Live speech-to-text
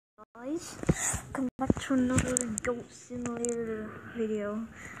Guys, welcome back to another Goat Simulator video.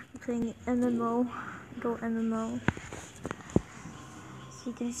 I'm playing MMO, Goat MMO. As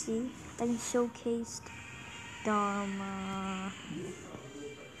you can see, I showcased Dharma.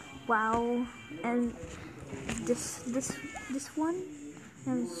 Wow, and this one I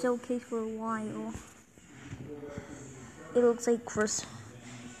haven't showcased for a while. It looks like Christmas.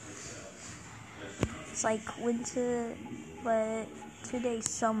 It's like winter, but today's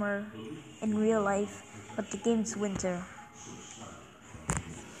summer in real life, but the game's winter.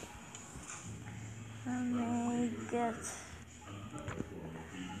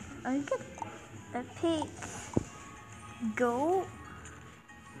 I get a pig. Go.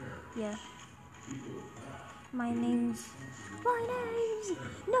 Yeah. My name's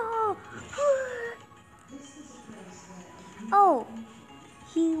no. Oh,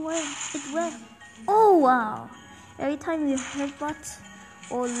 it went. Oh wow. Every time you headbutt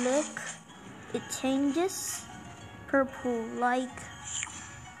or lick, it changes purple. Like,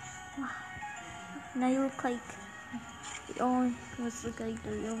 now you look like it almost look like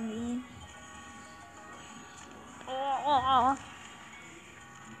the real me.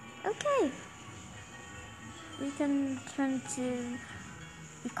 Okay, we can turn to.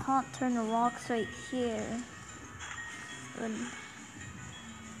 We can't turn the rocks right here.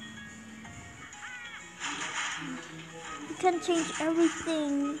 You can change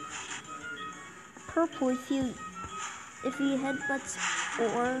everything purple if you headbutts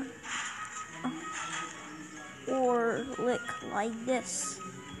or lick like this.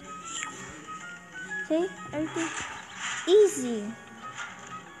 Okay, everything easy.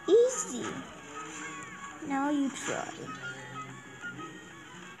 Now you try.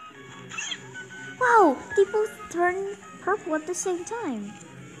 Wow, they both turn purple at the same time.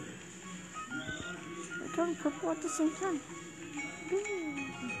 They turn purple at the same time.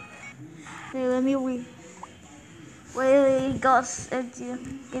 Okay, let me wait, guys, get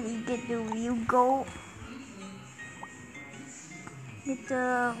the wheel go. Get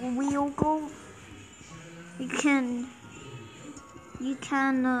the wheel go. You can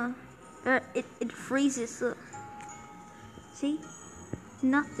it freezes. See?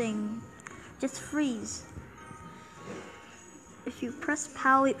 Nothing. Just freeze. If you press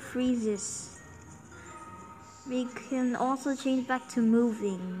POW, it freezes. We can also change back to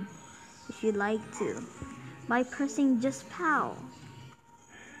moving if you'd like to by pressing just POW.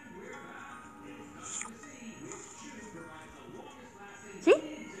 See?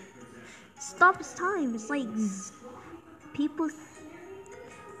 Stops time. It's like people.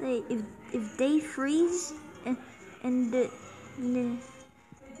 If they freeze and the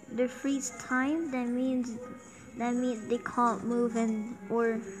freeze time, that means they can't move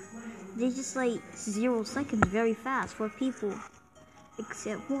or they just like 0 seconds very fast for people,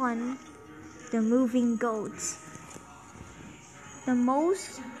 except one, the moving goats. The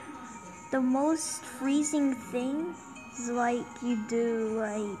most freezing thing is like you do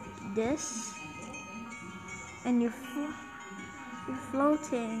like this, and you're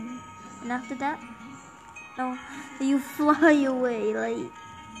floating, and after that, no, you fly away like.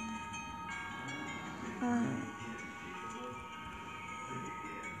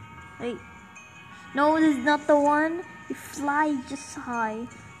 Wait, no, this is not the one. You fly just high.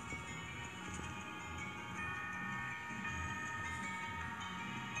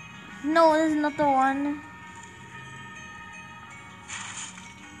 No, this is not the one.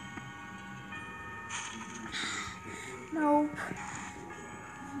 Nope.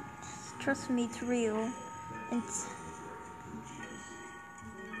 Trust me, it's real. It's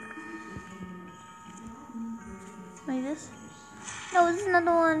like this. No, this is not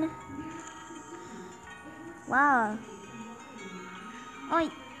the one. Wow. I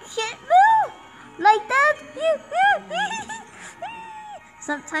can't move like that.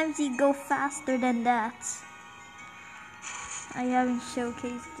 Sometimes you go faster than that. I haven't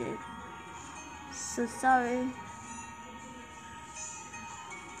showcased it, so sorry.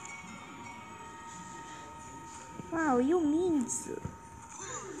 Wow, you mean so.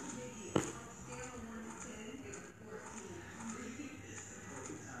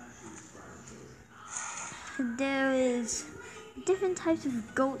 There is different types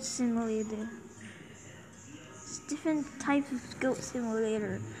of Goat Simulator. Different types of Goat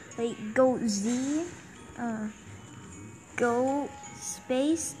Simulator, like Goat Z, Goat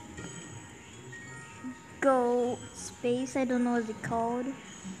Space, I don't know what it's called,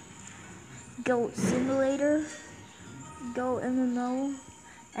 Goat Simulator, Goat MMO,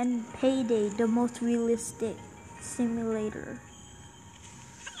 and Payday, the most realistic simulator.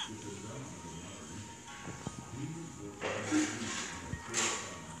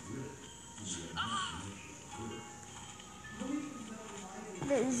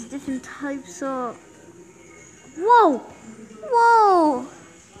 there's different types of. Whoa! Whoa!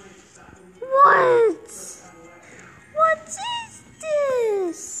 What? What is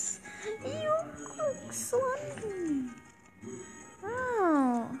this? You look slimy.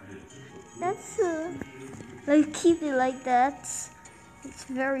 Oh, that's like keep it like that. It's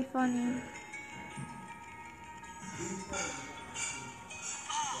very funny.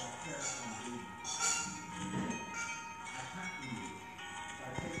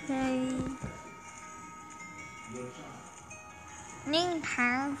 Hey. Name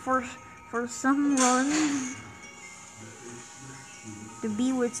tag for someone. The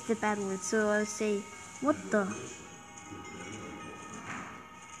B word's the bad word, so I'll say, what the?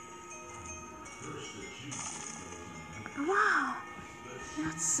 Wow,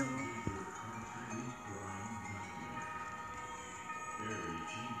 that's so.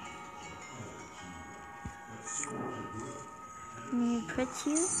 Let me put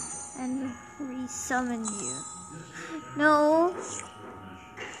you and resummon you. No.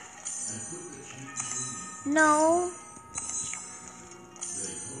 No.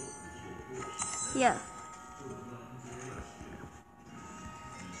 Yeah.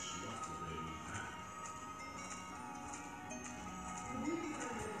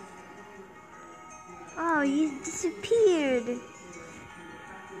 Oh, you disappeared.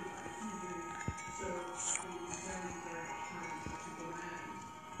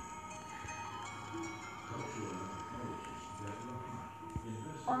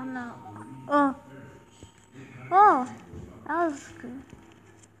 Oh no. Oh. Oh. That was good.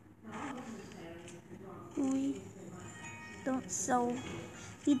 We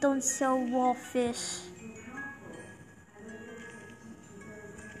don't sell raw fish.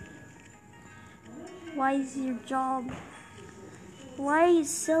 Why is your job? Why are you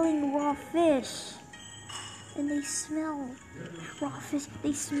selling raw fish? And they smell. Raw fish,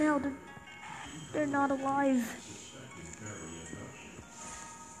 they smell. They're not alive.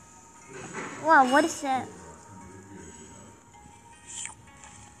 Wow, what is that?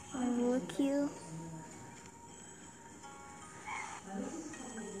 Look you.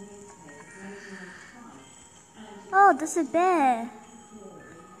 Oh, that's a bear.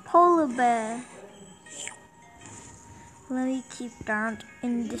 Polar bear. Let me keep that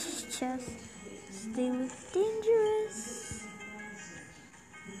in this chest. They look dangerous.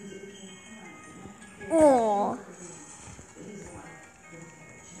 Oh.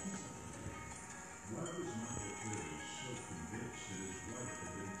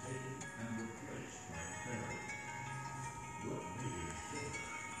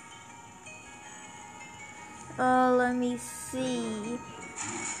 Let me see.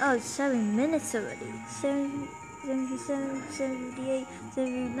 Oh, it's 7 minutes already. 77, 78,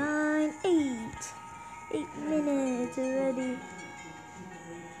 79, 8. 8 minutes already.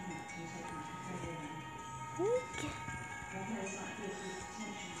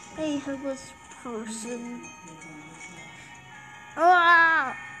 Hey, helpless person.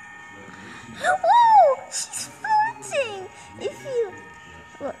 Ah! Whoa! She's floating!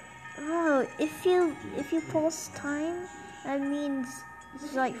 If you pause time, that means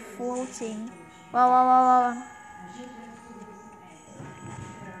it's like floating. Wow.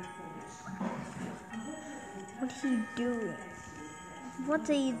 What are you doing? What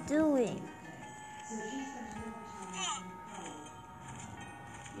are you doing?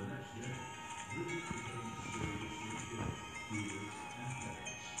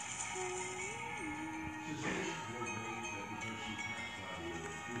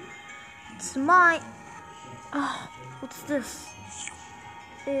 It's my. Oh, what's this?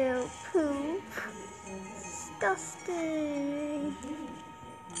 Ew, poop. Disgusting.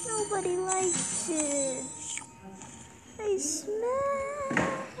 Nobody likes it. I smell.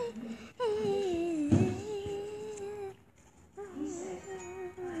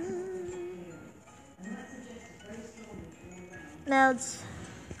 Now it's.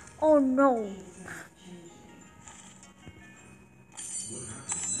 Oh no.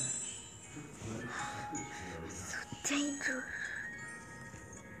 So dangerous.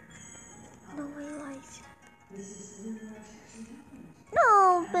 Nobody likes it.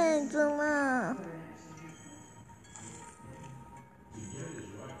 No, Benjamin.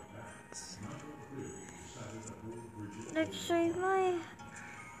 Let's save my.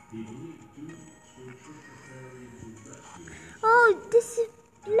 Oh, this is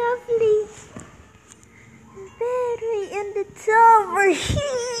lovely. Bed right in the top right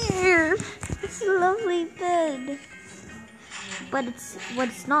here. It's a lovely bed. But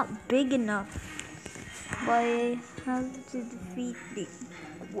it's not big enough. But I have to defeat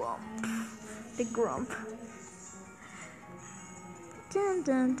the grump. Dun,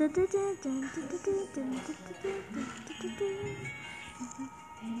 dun, dun, dun, dun, dun, dun, dun, dun, dun, dun.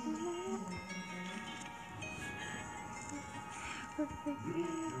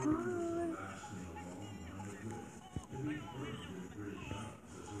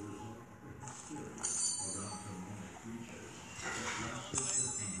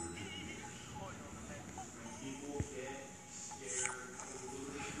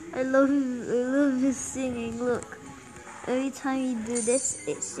 I love his singing. Look, every time you do this,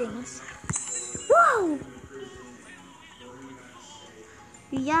 it sings. Whoa!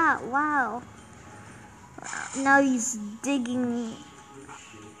 Yeah, wow. Now he's digging.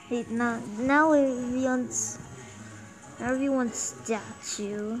 Wait, now everyone's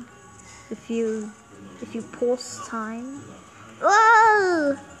statue. If you pause time.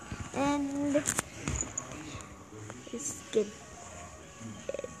 Whoa! And let's get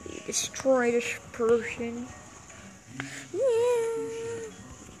destroy this person. Yeah.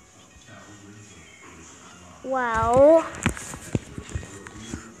 Wow.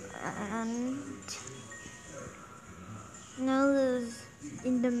 And now there's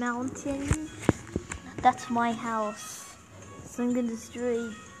in the mountain. That's my house. So I'm gonna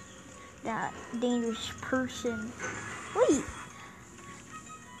destroy that dangerous person. Wait.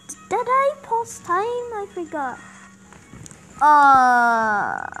 Did I pause time? I forgot.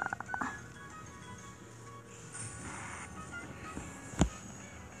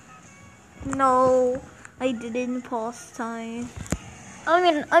 No, I didn't pause time.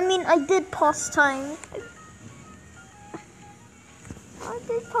 I mean, I did pause time. I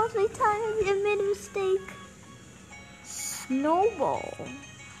did pause my time. I made a mistake. Snowball.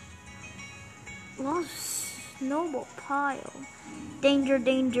 Lost snowball pile. Danger,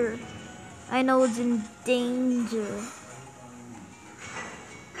 danger. I know it's in danger.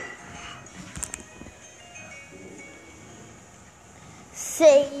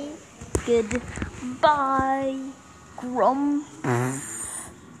 Say goodbye, Grump.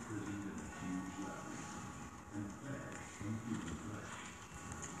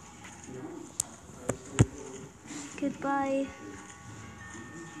 Goodbye.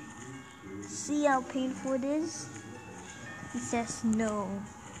 See how painful it is? He says no.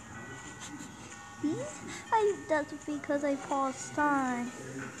 That's because I paused time.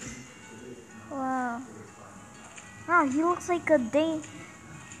 Wow. Wow, he looks like a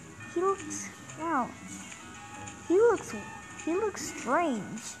wow. He looks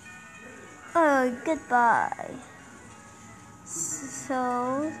strange. Oh, goodbye.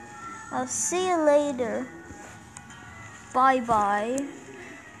 So, I'll see you later. Bye-bye.